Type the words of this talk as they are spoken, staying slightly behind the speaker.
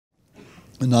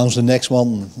And now the next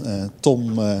one,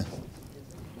 Tom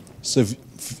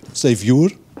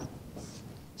Seviour.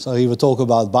 So he will talk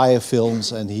about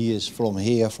biofilms, and he is from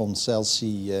here, from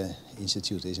Chelsea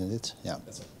Institute, isn't it? Yeah.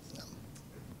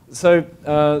 So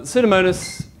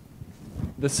Pseudomonas,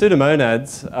 the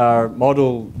Pseudomonads are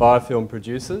model biofilm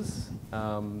producers,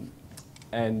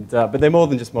 but they're more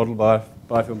than just model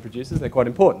biofilm producers. They're quite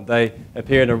important. They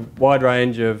appear in a wide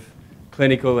range of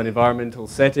clinical and environmental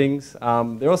settings.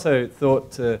 They're also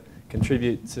thought to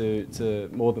contribute to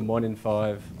more than 1 in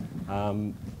 5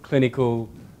 clinical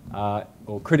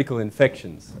or critical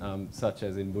infections, such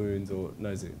as in wounds or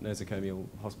nosocomial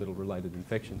hospital-related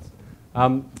infections.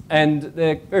 And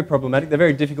they're very problematic. They're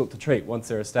very difficult to treat once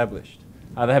they're established.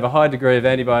 They have a high degree of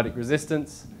antibiotic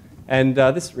resistance, and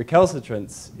this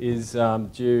recalcitrance is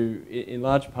due in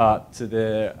large part to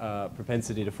their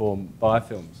propensity to form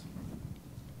biofilms.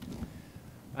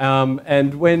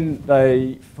 And when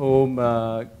they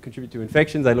contribute to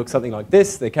infections, they look something like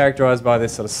this. They're characterized by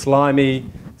this sort of slimy,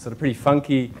 sort of pretty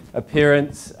funky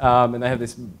appearance, and they have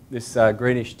this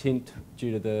greenish tint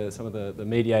due to some of the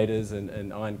mediators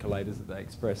and ion chelators that they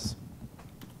express.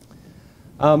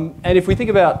 And if we think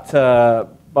about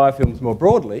biofilms more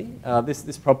broadly,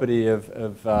 this property of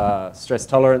stress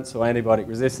tolerance or antibiotic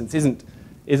resistance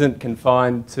isn't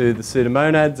confined to the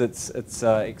Pseudomonads. It's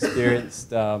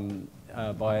experienced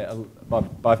by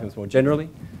biofilms more generally.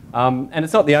 And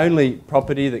it's not the only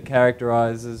property that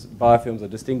characterizes biofilms or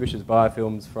distinguishes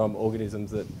biofilms from organisms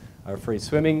that are free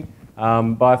swimming.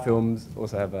 Biofilms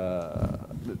also have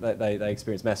they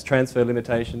experience mass transfer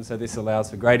limitations, so this allows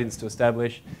for gradients to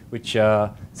establish, which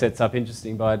sets up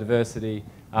interesting biodiversity.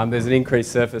 There's an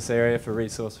increased surface area for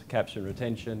resource capture and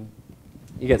retention.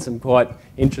 You get some quite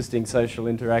interesting social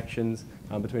interactions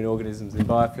between organisms and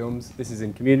biofilms. This is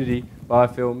in community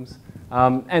biofilms.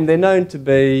 And they're known to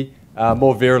be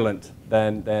more virulent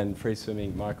than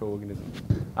free-swimming microorganisms.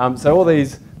 So all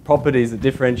these properties that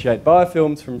differentiate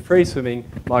biofilms from free-swimming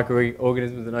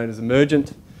microorganisms are known as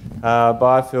emergent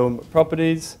biofilm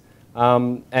properties.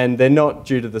 And they're not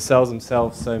due to the cells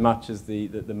themselves so much as the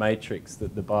matrix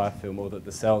that the biofilm or that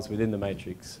the cells within the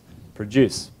matrix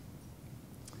produce.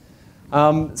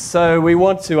 So we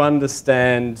want to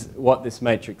understand what this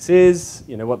matrix is,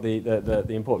 what the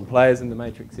important players in the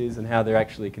matrix is, and how they're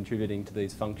actually contributing to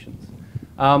these functions.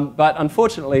 But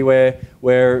unfortunately,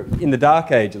 we're in the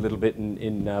dark age a little bit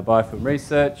in biofilm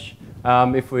research.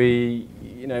 If we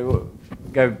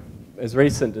go as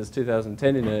recent as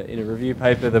 2010 in a review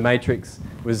paper, the matrix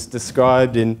was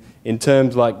described in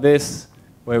terms like this,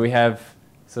 where we have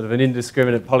sort of an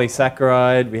indiscriminate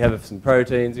polysaccharide, we have some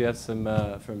proteins, we have some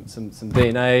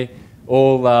DNA,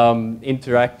 all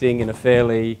interacting in a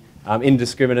fairly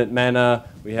indiscriminate manner.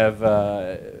 We have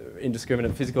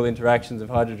indiscriminate physical interactions of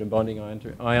hydrogen bonding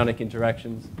ionic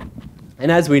interactions. And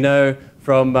as we know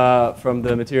from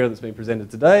the material that's been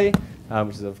presented today,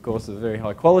 which is of course of very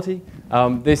high quality,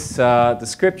 this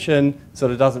description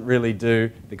sort of doesn't really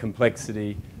do the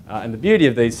complexity and the beauty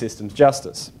of these systems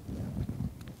justice.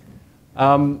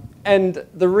 And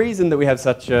the reason that we have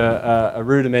such a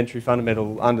rudimentary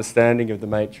fundamental understanding of the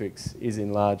matrix is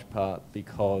in large part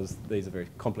because these are very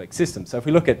complex systems. So if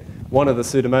we look at one of the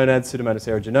Pseudomonads, Pseudomonas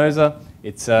aeruginosa,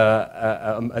 it's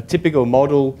a typical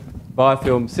model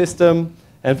biofilm system.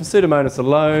 And for Pseudomonas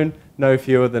alone, no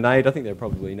fewer than 8, I think there are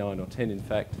probably 9 or 10 in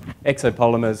fact,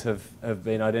 exopolymers have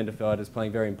been identified as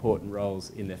playing very important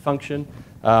roles in their function.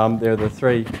 There are the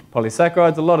 3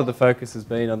 polysaccharides. A lot of the focus has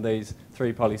been on these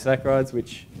 3 polysaccharides,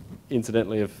 which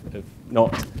incidentally have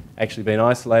not actually been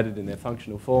isolated in their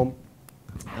functional form.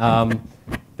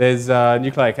 There's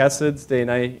nucleic acids.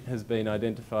 DNA has been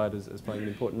identified as playing an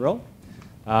important role,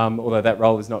 although that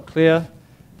role is not clear.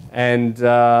 And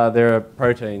there are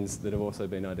proteins that have also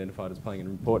been identified as playing an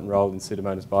important role in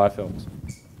Pseudomonas biofilms.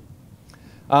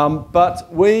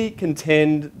 But we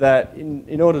contend that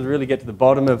in order to really get to the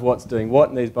bottom of what's doing what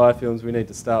in these biofilms, we need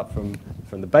to start from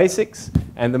the basics.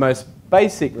 And the most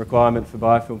basic requirement for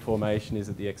biofilm formation is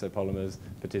that the exopolymers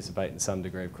participate in some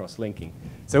degree of cross-linking.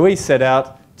 So we set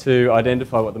out to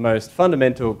identify what the most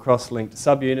fundamental cross-linked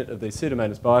subunit of these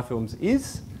Pseudomonas biofilms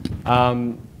is,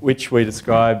 which we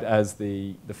described as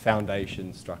the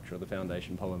foundation structure, or the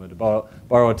foundation polymer, to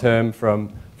borrow a term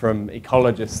from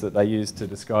ecologists that they use to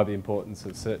describe the importance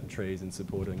of certain trees in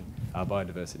supporting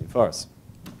biodiversity in forests.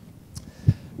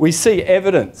 We see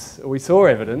evidence, or we saw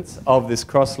evidence of this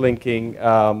cross-linking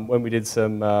when we did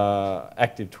some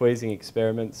active tweezing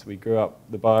experiments. We grew up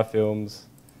the biofilms.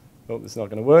 Oh, this is not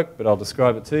going to work, but I'll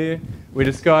describe it to you. We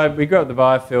grew up the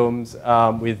biofilms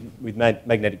with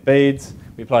magnetic beads.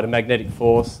 We applied a magnetic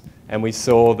force, and we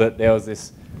saw that there was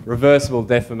this reversible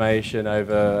deformation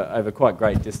over quite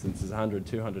great distances, 100,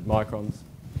 200 microns.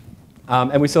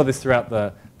 And we saw this throughout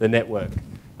the network,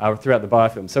 throughout the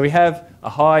biofilm. So we have a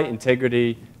high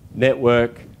integrity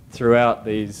network throughout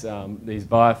these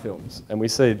biofilms. And we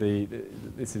see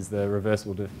this is the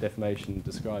reversible deformation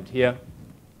described here.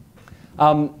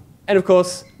 And of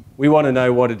course, we want to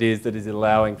know what it is that is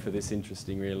allowing for this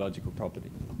interesting rheological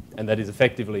property, and that is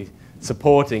effectively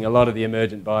supporting a lot of the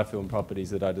emergent biofilm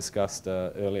properties that I discussed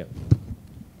earlier.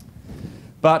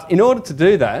 But in order to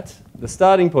do that, the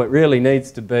starting point really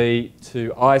needs to be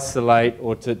to isolate,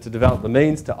 or to develop the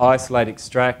means to isolate,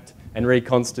 extract, and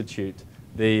reconstitute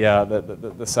the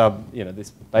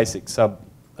this basic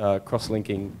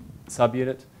cross-linking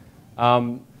subunit.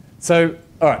 So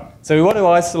we want to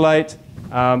isolate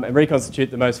and reconstitute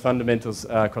the most fundamental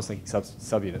cross-linking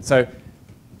subunit. So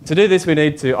to do this, we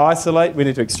need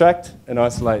to extract and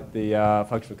isolate the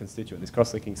functional constituent, this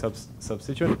cross-linking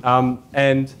substituent.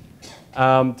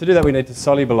 To do that, we need to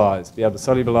be able to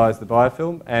solubilize the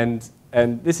biofilm.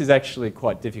 And this is actually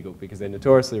quite difficult because they're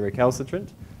notoriously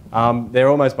recalcitrant. They're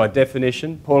almost by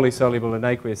definition poorly soluble in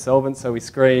aqueous solvents. So we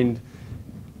screened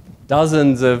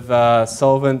dozens of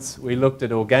solvents. We looked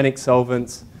at organic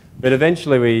solvents. But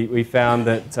eventually we found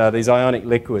that these ionic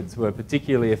liquids were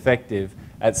particularly effective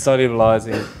at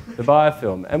solubilizing the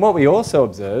biofilm. And what we also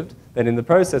observed, that in the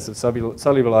process of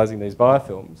solubilizing these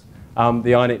biofilms,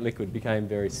 the ionic liquid became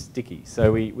very sticky.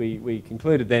 So we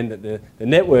concluded then that the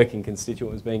networking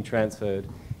constituent was being transferred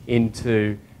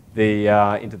into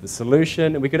the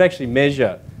solution. And we could actually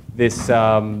measure this,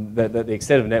 the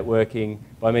extent of networking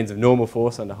by means of normal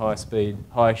force under high speed,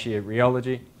 high shear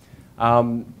rheology.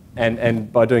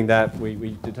 And by doing that,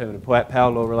 we determined a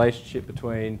power law relationship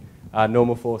between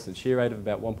normal force and shear rate of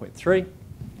about 1.3,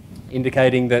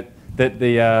 indicating that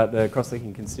the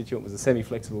cross-linking constituent was a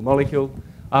semi-flexible molecule.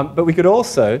 But we could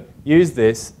also use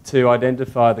this to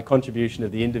identify the contribution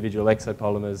of the individual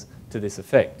exopolymers to this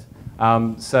effect.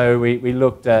 So we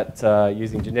looked at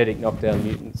using genetic knockdown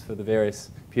mutants for the various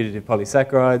putative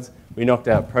polysaccharides. We knocked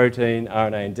out protein,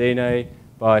 RNA, and DNA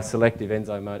by selective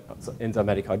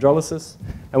enzymatic hydrolysis.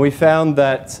 And we found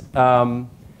that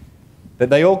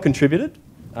they all contributed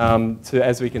to,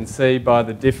 as we can see by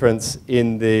the difference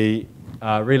in the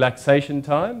relaxation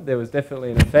time. There was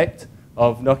definitely an effect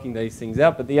of knocking these things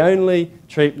out, but the only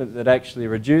treatment that actually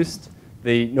reduced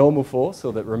the normal force,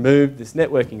 or that removed this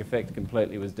networking effect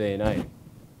completely, was DNA,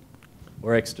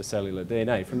 or extracellular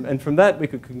DNA. And from that, we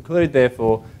could conclude,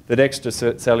 therefore, that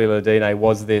extracellular DNA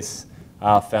was this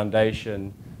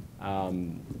foundation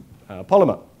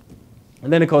polymer.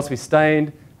 And then, of course, we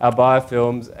stained our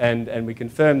biofilms, and we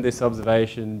confirmed this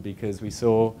observation because we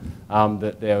saw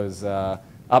that there was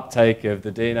uptake of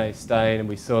the DNA stain, and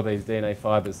we saw these DNA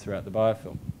fibers throughout the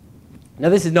biofilm. Now,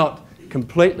 this is not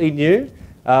completely new.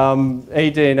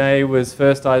 eDNA was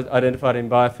first identified in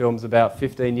biofilms about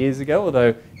 15 years ago,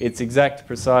 although its exact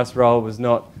precise role has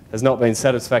not been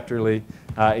satisfactorily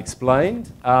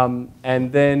explained.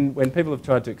 And then when people have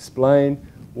tried to explain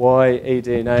why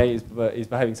eDNA is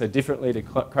behaving so differently to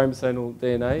chromosomal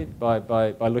DNA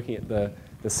by looking at the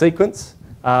sequence,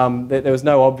 there was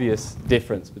no obvious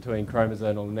difference between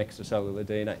chromosomal and extracellular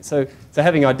DNA. So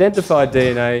having identified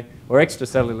DNA, or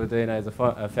extracellular DNA, as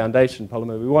a foundation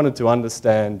polymer, we wanted to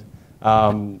understand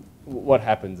what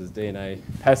happens as DNA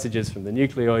passages from the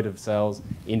nucleoid of cells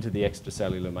into the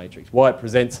extracellular matrix, why it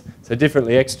presents so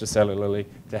differently extracellularly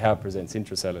to how it presents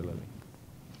intracellularly.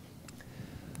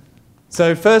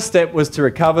 So first step was to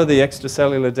recover the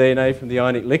extracellular DNA from the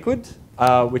ionic liquid,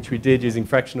 which we did using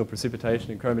fractional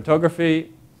precipitation and chromatography.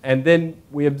 And then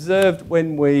we observed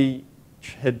when we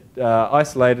had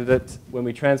isolated it, when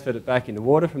we transferred it back into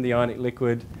water from the ionic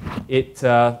liquid, it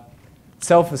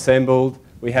self-assembled.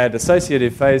 We had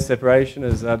associative phase separation,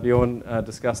 as Bjorn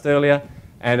discussed earlier,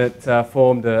 and it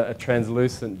formed a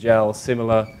translucent gel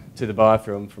similar to the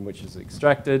biofilm from which it was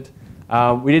extracted.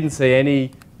 We didn't see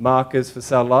any markers for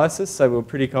cell lysis, so we were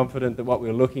pretty confident that what we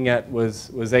were looking at was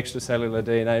extracellular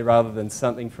DNA rather than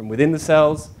something from within the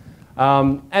cells.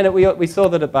 And we saw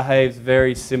that it behaves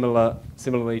very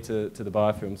similarly to the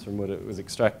biofilms from which it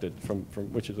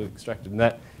was extracted, and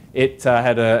that it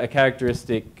had a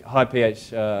characteristic high pH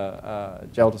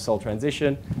gel to sol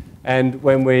transition. And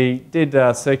when we did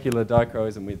circular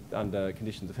dichroism under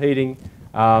conditions of heating,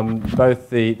 both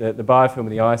the biofilm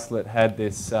and the isolate had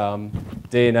this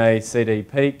DNA CD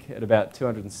peak at about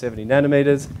 270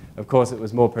 nanometers. Of course, it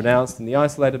was more pronounced in the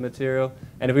isolated material.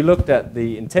 And if we looked at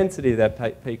the intensity of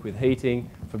that peak with heating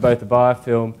for both the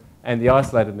biofilm and the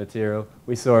isolated material,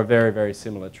 we saw a very, very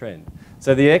similar trend.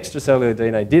 So the extracellular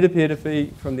DNA did appear to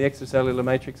be from the extracellular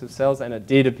matrix of cells, and it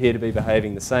did appear to be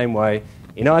behaving the same way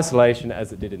in isolation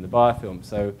as it did in the biofilm.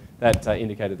 So that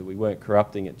indicated that we weren't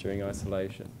corrupting it during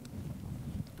isolation.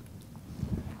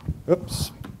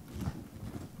 Oops.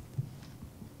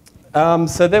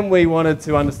 So then we wanted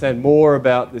to understand more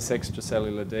about this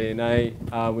extracellular DNA.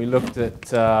 We looked at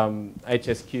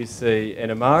HSQC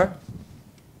NMR,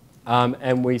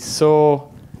 and we saw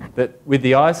that with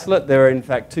the isolate, there are in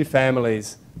fact two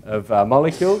families of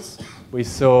molecules. We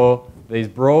saw these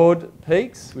broad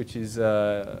peaks, which is,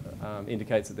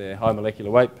 indicates that they're high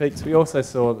molecular weight peaks. We also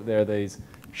saw that there are these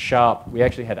sharp, we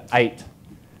actually had eight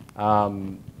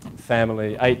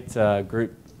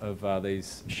group of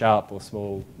these sharp or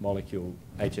small molecule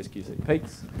HSQC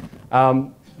peaks.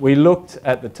 We looked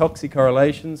at the toxic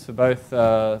correlations for both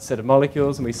set of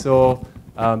molecules, and we saw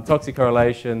toxic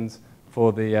correlations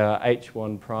for the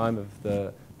H1 prime of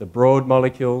the broad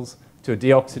molecules to a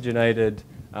deoxygenated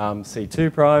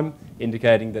C2 prime,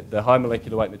 indicating that the high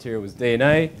molecular weight material was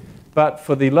DNA. But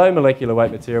for the low molecular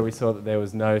weight material, we saw that there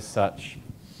was no such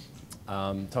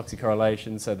toxic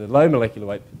correlation. So the low molecular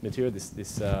weight material,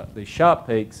 these sharp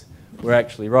peaks, were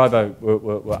actually were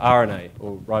RNA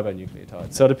or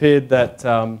ribonucleotides. So it appeared that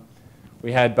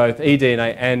we had both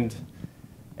eDNA and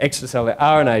extracellular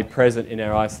RNA present in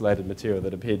our isolated material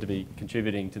that appeared to be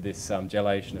contributing to this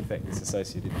gelation effect, this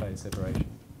associated phase separation.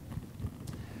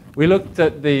 We looked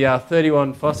at the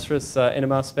 31 phosphorus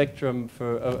NMR spectrum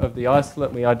of the isolate,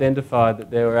 and we identified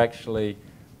that there were actually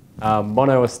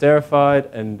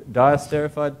monoesterified and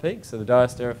diesterified peaks. So the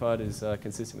diesterified is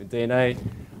consistent with DNA.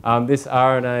 This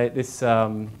RNA, this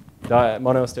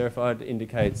monoesterified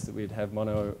indicates that we'd have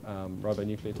mono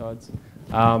ribonucleotides.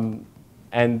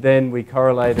 And then we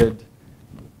correlated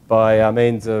by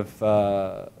means of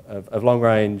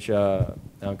long-range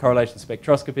correlation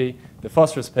spectroscopy the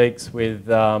phosphorus peaks with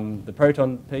the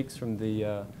proton peaks from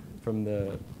the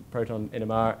proton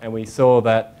NMR, and we saw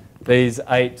that these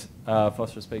 8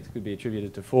 phosphorus peaks could be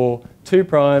attributed to 4 2'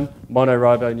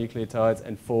 monoribonucleotides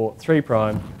and 4 3'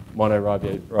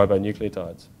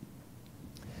 monoribonucleotides.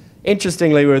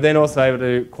 Interestingly, we were then also able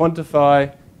to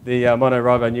quantify the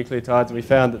monoribonucleotides, and we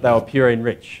found that they were purine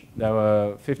rich. They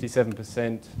were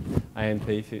 57%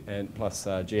 ANP and plus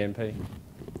GNP.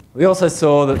 We also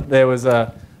saw that there was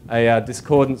a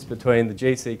discordance between the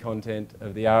GC content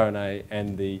of the RNA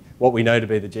and what we know to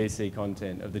be the GC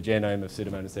content of the genome of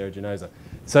Pseudomonas aeruginosa.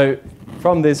 So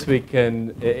from this,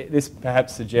 this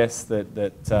perhaps suggests that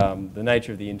the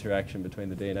nature of the interaction between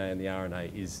the DNA and the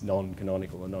RNA is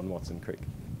non-canonical or non-Watson-Crick.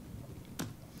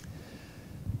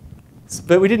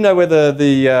 But we didn't know whether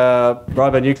the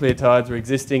ribonucleotides were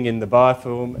existing in the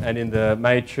biofilm and in the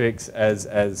matrix as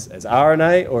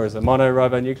RNA or as a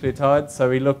monoribonucleotide. So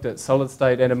we looked at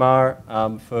solid-state NMR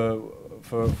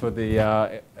for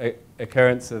the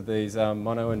occurrence of these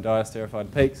mono and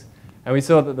diesterified peaks. And we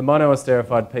saw that the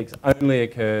monoesterified peaks only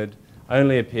appeared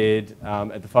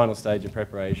at the final stage of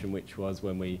preparation, which was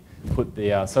when we put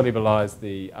solubilized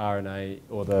the RNA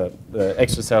or the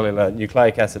extracellular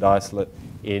nucleic acid isolate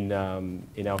in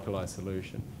alkali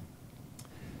solution.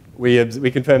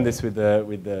 We confirmed this with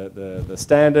the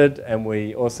standard, and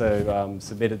we also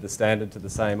submitted the standard to the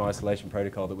same isolation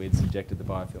protocol that we had subjected the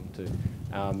biofilm to.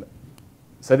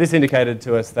 So this indicated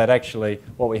to us that actually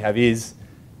what we have is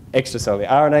extracellular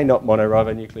RNA, not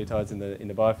monoribonucleotides in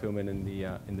the biofilm and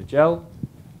in the gel.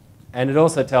 And it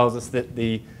also tells us that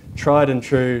the tried and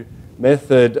true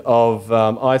method of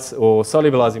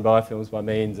solubilizing biofilms by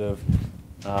means of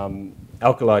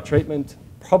alkali treatment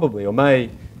probably or may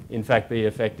in fact be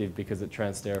effective because it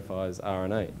transterifies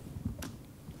RNA.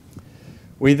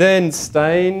 We then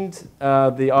stained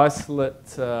the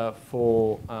isolate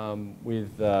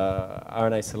with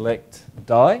RNA select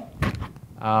dye,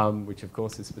 which of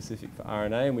course is specific for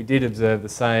RNA, and we did observe the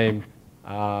same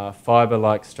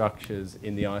fibre-like structures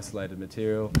in the isolated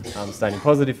material, staining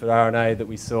positive for RNA that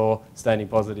we saw staining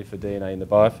positive for DNA in the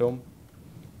biofilm.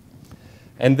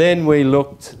 And then we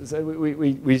looked, so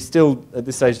we still at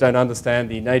this stage don't understand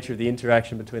the nature of the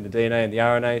interaction between the DNA and the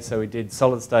RNA, so we did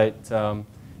solid-state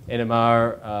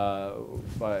NMR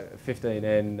by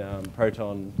 15N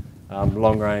proton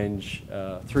long-range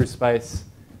through space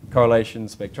correlation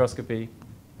spectroscopy.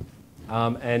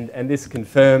 And this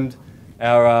confirmed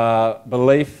our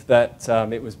belief that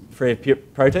it was free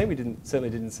of protein. We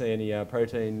certainly didn't see any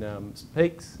protein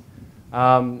peaks,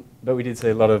 but we did see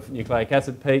a lot of nucleic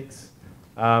acid peaks.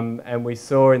 And we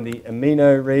saw in the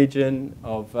amino region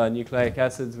of nucleic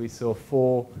acids, we saw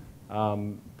 4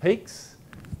 peaks.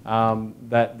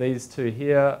 that these two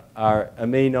here are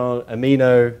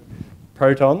amino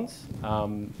protons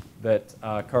that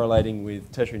are correlating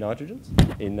with tertiary nitrogens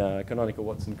in canonical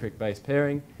Watson-Crick base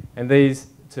pairing. And these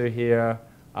two here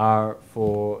are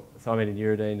for thymine and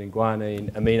uridine and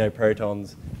guanine amino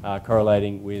protons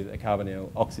correlating with a carbonyl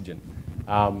oxygen,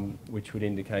 which would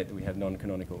indicate that we have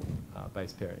non-canonical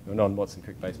base pairing, or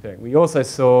non-Watson-Crick base pairing. We also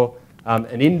saw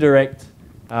an indirect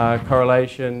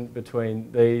correlation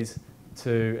between these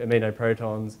two amino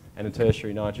protons and a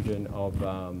tertiary nitrogen of,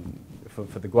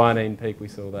 for the guanine peak, we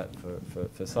saw that for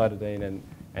cytidine,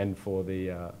 and for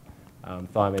the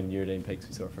thymine and uridine peaks,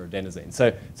 we saw it for adenosine.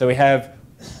 So we have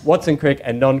Watson-Crick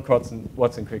and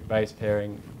non-Watson-Crick base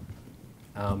pairing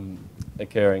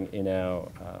occurring in our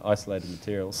isolated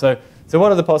materials. So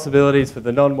what are the possibilities for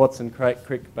the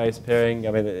non-Watson-Crick base pairing?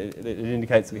 I mean, it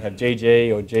indicates that we have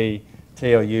GG or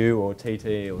GT or U or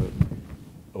TT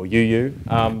or UU.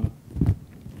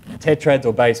 Tetrads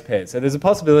or base pairs. So there's a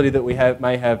possibility that we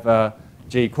may have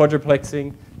G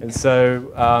quadruplexing. And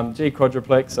so G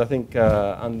quadruplex, I think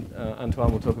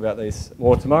Antoine will talk about these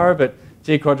more tomorrow, but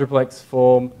G quadruplex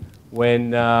form when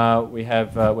we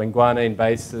have when guanine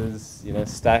bases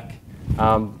stack,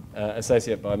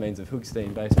 associate by means of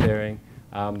Hoogsteen base pairing.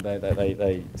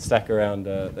 They stack around,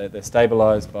 they're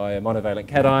stabilized by a monovalent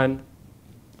cation.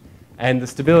 And the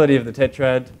stability of the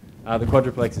tetrad, the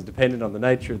quadruplex, is dependent on the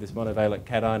nature of this monovalent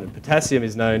cation, and potassium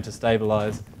is known to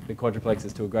stabilize the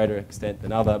quadruplexes to a greater extent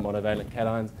than other monovalent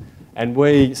cations. And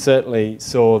we certainly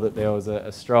saw that there was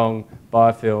a strong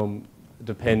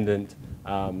biofilm-dependent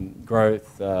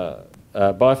growth,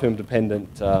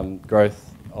 biofilm-dependent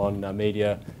growth on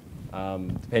media,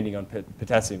 depending on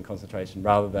potassium concentration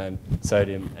rather than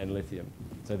sodium and lithium.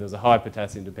 So there was a high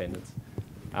potassium dependence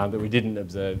that we didn't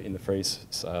observe in the free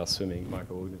swimming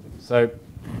microorganisms.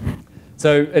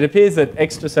 So it appears that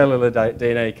extracellular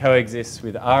DNA coexists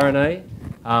with RNA,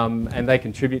 and they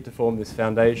contribute to form this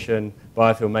foundation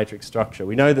biofilm matrix structure.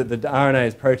 We know that the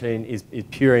RNA's protein is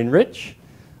purine rich,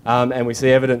 and we see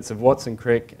evidence of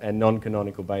Watson-Crick and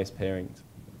non-canonical base pairings.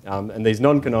 And these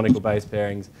non-canonical base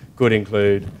pairings could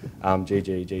include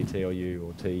GG, GT or U,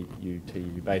 or TU,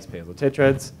 TU base pairs or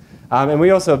tetrads. And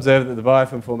we also observed that the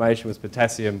biofilm formation was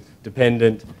potassium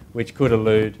dependent, which could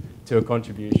allude to a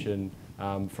contribution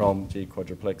from G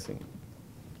quadruplexing.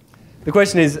 The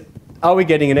question is, are we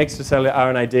getting an extracellular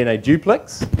RNA DNA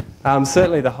duplex?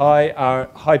 Certainly the high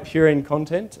purine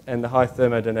content and the high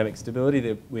thermodynamic stability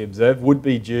that we observed would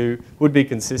be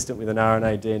consistent with an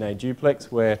RNA DNA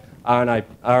duplex, where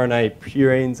RNA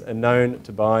purines are known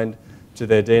to bind to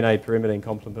their DNA pyrimidine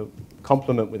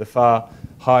complement with a far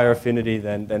higher affinity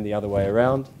than the other way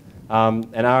around.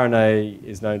 And RNA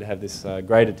is known to have this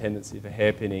greater tendency for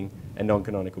hairpinning and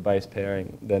non-canonical base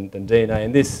pairing than DNA,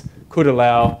 and this could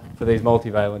allow for these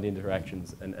multivalent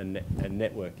interactions and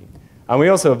networking. And we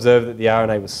also observed that the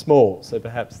RNA was small, so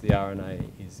perhaps the RNA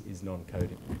is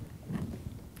non-coding.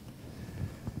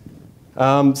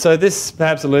 So this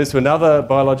perhaps alludes to another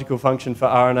biological function for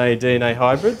RNA-DNA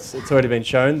hybrids. It's already been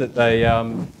shown that they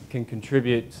can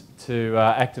contribute to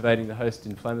activating the host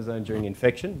inflammasome during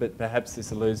infection, but perhaps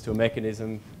this alludes to a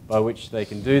mechanism by which they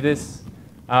can do this.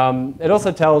 It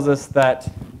also tells us that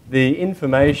the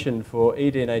information for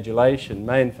eDNA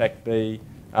may in fact be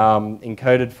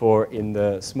encoded for in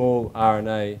the small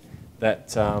RNA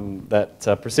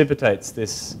that precipitates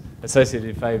this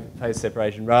associative phase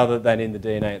separation rather than in the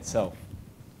DNA itself.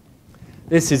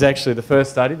 This is actually the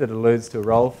first study that alludes to a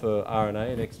role for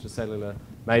RNA in extracellular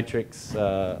matrix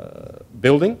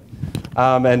building,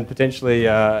 and potentially,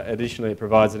 additionally, it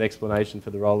provides an explanation for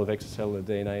the role of extracellular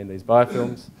DNA in these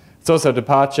biofilms. It's also a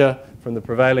departure from the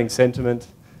prevailing sentiment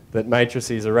that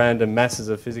matrices are random masses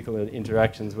of physical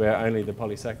interactions where only the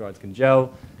polysaccharides can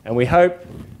gel, and we hope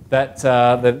that,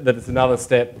 that it's another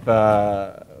step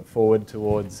forward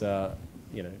towards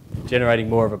generating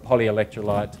more of a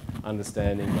polyelectrolyte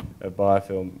understanding of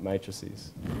biofilm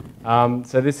matrices.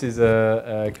 So this is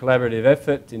a collaborative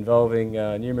effort involving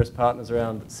numerous partners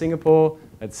around Singapore,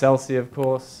 at Seviour, of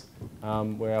course,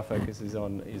 where our focus is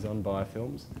on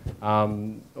biofilms.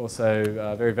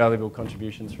 Also, very valuable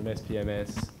contributions from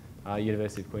SPMS,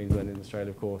 University of Queensland in Australia,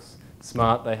 of course.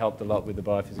 SMART, they helped a lot with the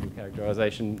biophysical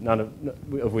characterisation, none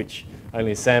of which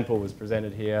only a sample was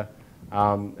presented here,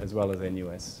 as well as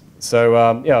NUS.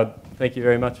 So, yeah, thank you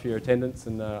very much for your attendance,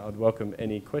 and I'd welcome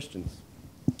any questions.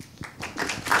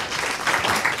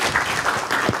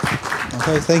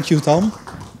 Okay, thank you, Tom.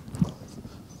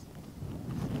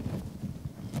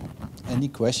 Any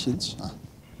questions?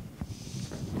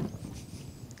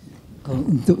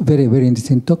 very, very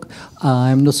interesting talk.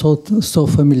 I'm not so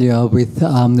familiar with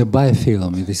the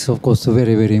biofilm. This is, of course, a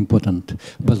very, very important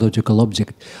biological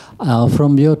object.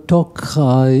 From your talk,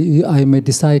 I may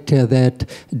decide that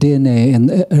DNA and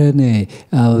RNA,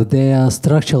 they are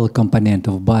structural component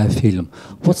of biofilm.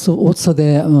 What's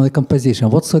the composition?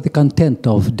 What's the content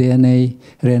of DNA,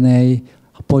 RNA,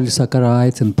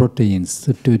 polysaccharides and proteins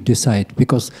to decide?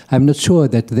 Because I'm not sure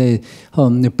that they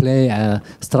play a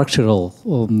structural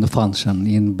function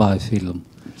in biofilm.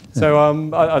 So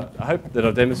I hope that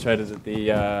I've demonstrated that the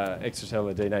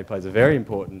extracellular DNA plays a very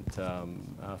important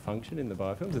function in the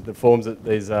biofilms. It forms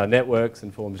these networks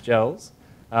and forms gels.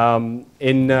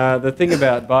 The thing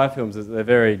about biofilms is they're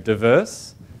very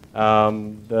diverse.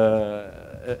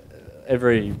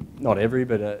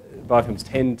 Biofilms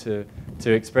tend to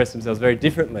express themselves very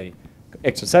differently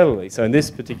extracellularly. So in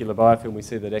this particular biofilm, we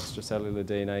see that extracellular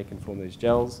DNA can form these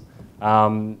gels.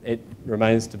 It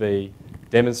remains to be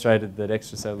demonstrated that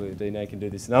extracellular DNA can do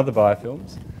this in other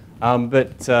biofilms.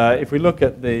 But if we look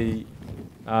at the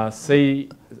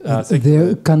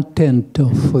the content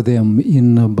of them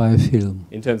in a biofilm,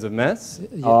 in terms of mass,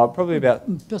 probably about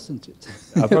percentage.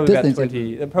 probably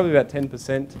about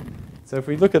 10%. So if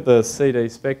we look at the CD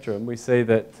spectrum, we see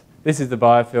that this is the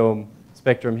biofilm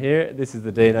spectrum here. This is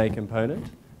the DNA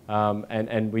component,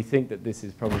 and we think that this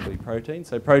is probably protein.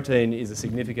 So protein is a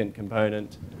significant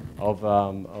component of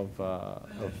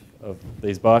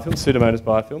these biofilms, Pseudomonas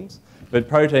biofilms. But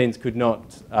proteins could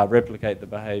not replicate the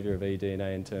behaviour of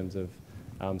eDNA in terms of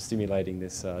stimulating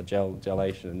this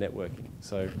gelation and networking.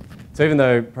 So even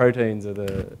though proteins are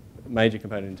the major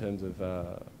component in terms of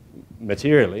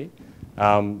materially,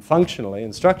 functionally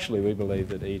and structurally, we believe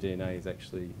that eDNA is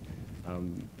actually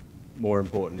more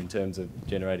important in terms of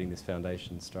generating this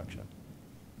foundation structure.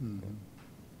 Mm-hmm.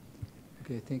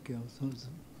 Okay, thank you.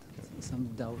 Some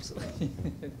doubts.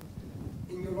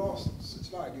 In your last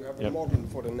slide, you have a model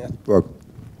for the network.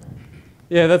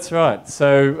 Yeah, that's right.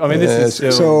 So, I mean, this is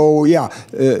still... So, yeah,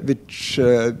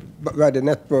 where the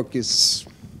network is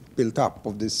built up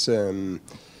of this the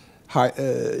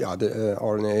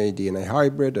RNA DNA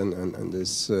hybrid and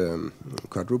this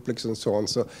quadruplex and so on.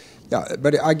 So, yeah,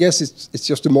 but I guess it's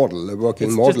just a model, a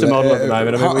working model. It's just a model at the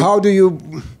moment. How do you?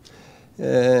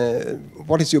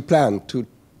 What is your plan to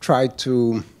try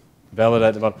to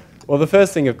validate the model? Well, the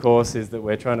first thing, of course, is that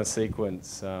we're trying to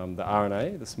sequence the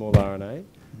RNA, the small RNA.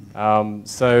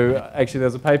 So actually,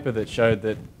 there's a paper that showed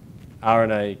that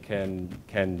RNA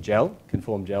can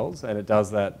form gels, and it does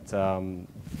that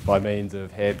by means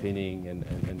of hairpinning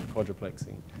and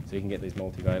quadruplexing. So you can get these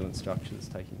multivalent structures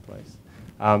taking place.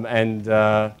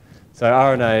 So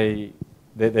RNA,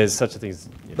 there's such a thing as...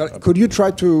 But could you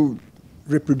try to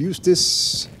reproduce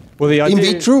this in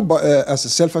vitro as a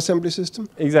self-assembly system?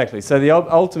 Exactly. So the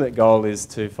ultimate goal is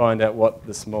to find out what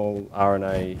the small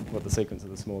RNA, what the sequence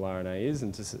of the small RNA is,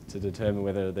 and to determine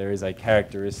whether there is a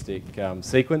characteristic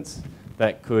sequence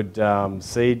that could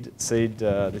seed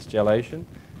this gelation.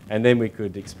 And then we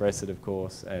could express it, of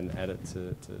course, and add it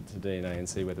to DNA and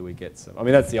see whether we get some. I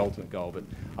mean, that's the ultimate goal. But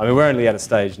I mean, we're only at a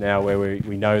stage now where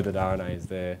we know that RNA is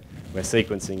there. We're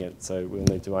sequencing it, so we'll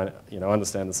need to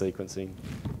understand the sequencing,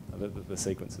 the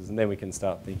sequences, and then we can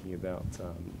start thinking about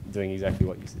doing exactly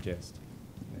what you suggest.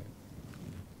 Yeah.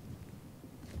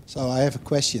 So I have a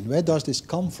question. Where does this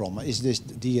come from? Is this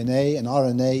DNA and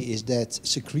RNA, is that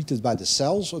secreted by the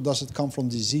cells, or does it come from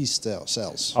diseased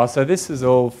cells? Oh, so this is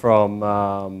all from,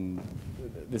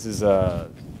 this is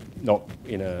not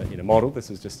in a model,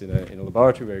 this is just in a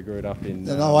laboratory where we grew it up in...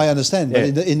 No, I understand, but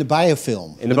in the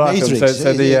biofilm, in the biofilm, matrix.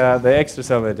 So the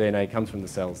extracellular DNA comes from the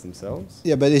cells themselves.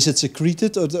 Yeah, but is it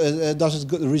secreted, or does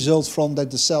it result from that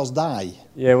the cells die?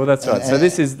 Yeah, well, that's right. So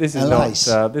this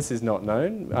is not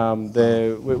known.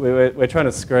 We're trying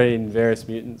to screen various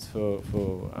mutants for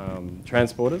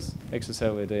transporters,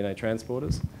 extracellular DNA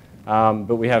transporters,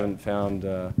 but we haven't found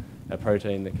a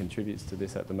protein that contributes to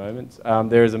this at the moment.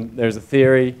 There is a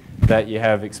theory that you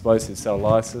have explosive cell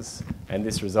lysis, and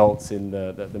this results in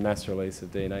the mass release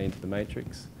of DNA into the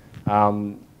matrix.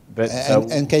 And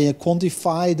can you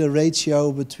quantify the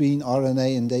ratio between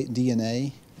RNA and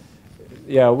DNA?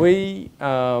 Yeah,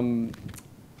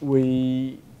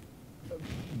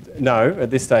 no, at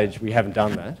this stage we haven't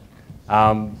done that.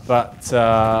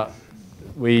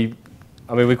 We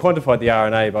quantified the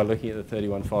RNA by looking at the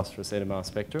 31-phosphorus NMR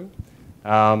spectrum,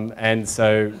 and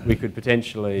so we could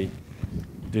potentially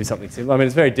do something similar. I mean,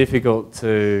 it's very difficult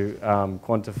to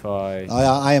quantify.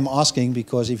 I am asking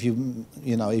because if you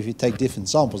take different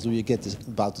samples, do you get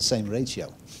about the same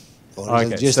ratio, or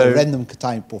is it just a random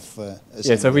type of?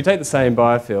 Yeah. So if we take the same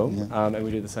biofilm and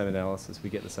we do the same analysis, we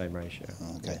get the same ratio.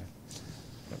 Okay.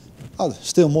 Oh,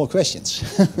 still more questions.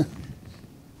 Oh,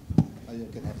 you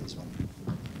can have this one.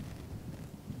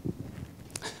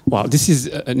 Well, this is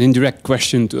an indirect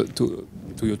question to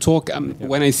your talk.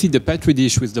 When I see the Petri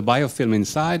dish with the biofilm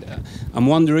inside, I'm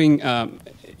wondering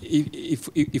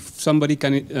if somebody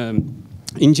can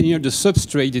engineer the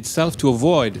substrate itself to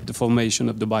avoid the formation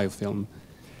of the biofilm.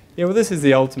 Yeah, well, this is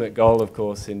the ultimate goal, of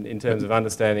course, in terms of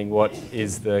understanding what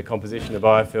is the composition of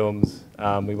biofilms.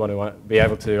 We want to be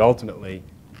able to ultimately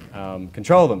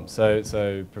control them,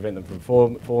 so prevent them from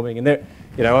forming. And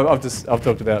I've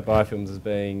talked about biofilms as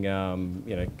being,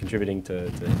 contributing to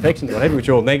infections, whatever, which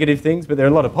are all negative things. But there are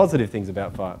a lot of positive things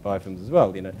about biofilms as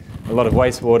well. A lot of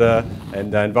wastewater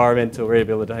and environmental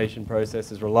rehabilitation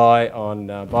processes rely on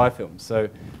biofilms.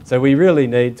 So we really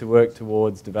need to work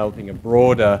towards developing a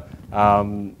broader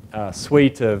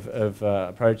suite of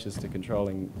approaches to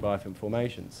controlling biofilm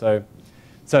formation.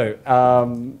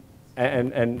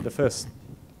 And the first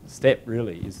step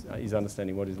really is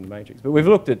understanding what is in the matrix. But we've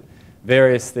looked at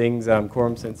various things,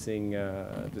 quorum sensing,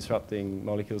 disrupting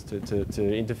molecules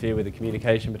to interfere with the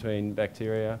communication between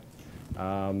bacteria,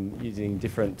 using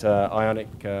different ionic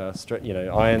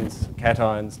ions,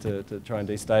 cations to try and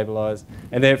destabilize.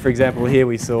 And then, for example, here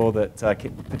we saw that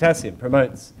potassium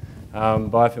promotes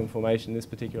biofilm formation in this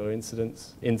particular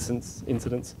instance,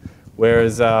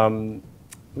 whereas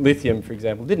lithium, for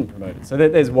example, didn't promote it. So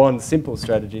there's one simple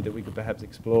strategy that we could perhaps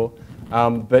explore.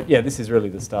 But yeah, this is really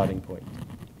the starting point.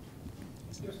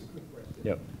 Just a quick question.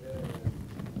 Yep.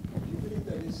 Do you believe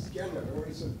that is general, or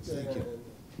is it?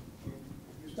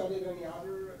 You studied any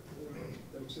other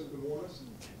than Pseudomonas?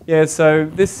 Yeah, so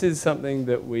this is something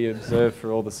that we observe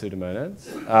for all the Pseudomonads.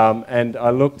 And I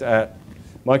looked at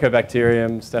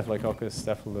Mycobacterium,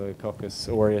 Staphylococcus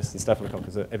aureus, and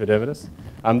Staphylococcus epidermidis.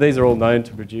 These are all known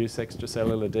to produce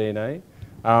extracellular DNA.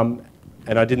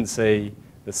 And I didn't see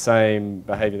the same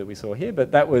behavior that we saw here,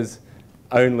 but that was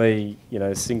only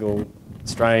single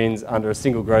strains under a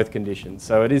single growth condition.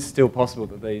 So it is still possible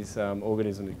that these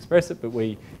organisms express it, but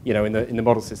we, in the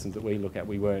model systems that we look at,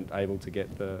 we weren't able to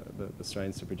get the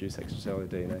strains to produce extracellular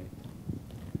DNA.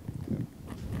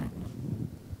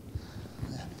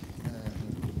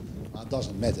 It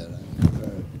doesn't matter.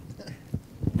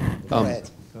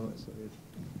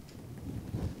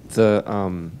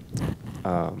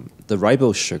 The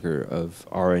ribose sugar of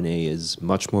RNA is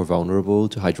much more vulnerable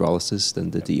to hydrolysis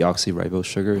than the deoxyribose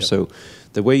sugar. Yep. So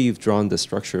the way you've drawn the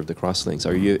structure of the crosslinks,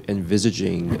 are you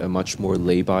envisaging a much more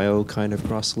labile kind of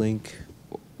crosslink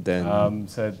than...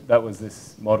 So that was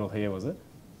this model here, was it?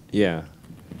 Yeah.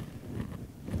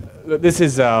 This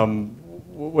is...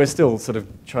 we're still sort of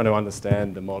trying to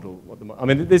understand the model. I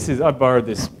mean, I borrowed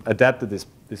adapted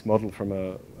this model from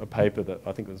a paper that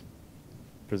I think it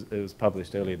was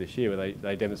published earlier this year, where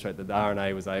they demonstrate that the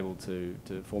RNA was able to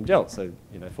form gels, so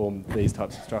form these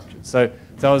types of structures. So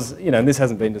I was, and this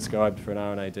hasn't been described for an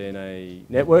RNA DNA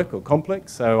network or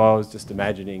complex. So I was just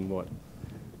imagining what.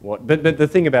 But the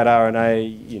thing about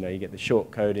RNA, you get the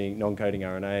short coding, non-coding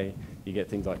RNA. You get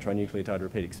things like trinucleotide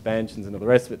repeat expansions and all the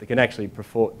rest of it that can actually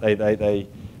they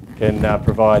can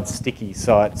provide sticky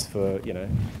sites for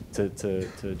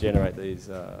to generate these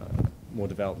more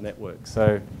developed networks.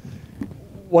 So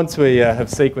once we have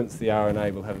sequenced the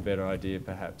RNA, we'll have a better idea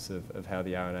perhaps of how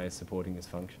the RNA is supporting this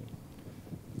function.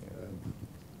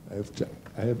 I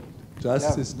have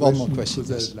just this one more question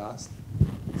question. to the last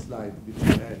slide, which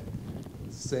I had,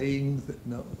 saying that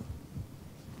no.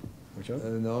 Which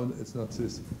one? No, it's not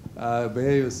this.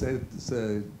 Where you said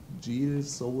the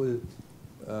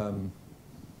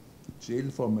gel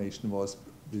formation was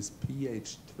with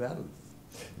pH 12.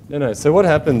 No. So what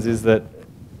happens is that,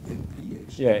 In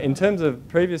pH. yeah, in terms of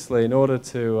previously, in order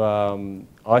to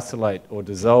isolate or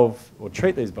dissolve or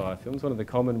treat these biofilms, one of the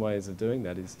common ways of doing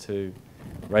that is to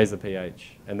raise the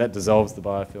pH, and that dissolves the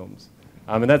biofilms.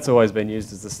 And that's always been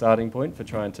used as the starting point for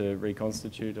trying to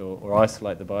reconstitute or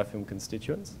isolate the biofilm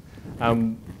constituents.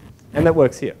 And that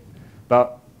works here.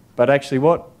 But actually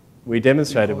what we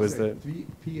demonstrated was that...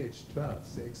 pH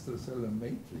 12, the extracellular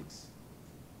matrix,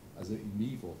 as in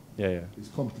vivo, yeah. is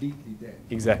completely dead.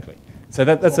 Exactly. So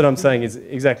that's what I'm saying is,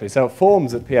 exactly. So it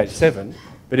forms at pH 7,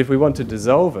 but if we want to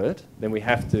dissolve it, then we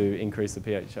have to increase the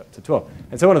pH up to 12.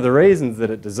 And so one of the reasons that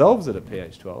it dissolves it at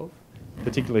pH 12,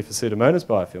 particularly for Pseudomonas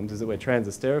biofilms, is that we're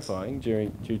transesterifying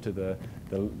due to the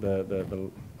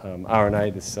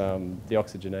RNA, this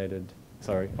oxygenated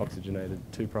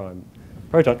 2' proton.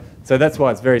 So that's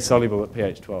why it's very soluble at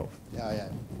pH 12. Yeah.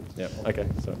 Yeah. Okay.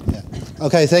 So. Yeah.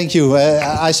 Okay. Thank you.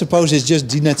 I suppose it's just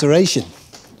denaturation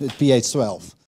at pH 12.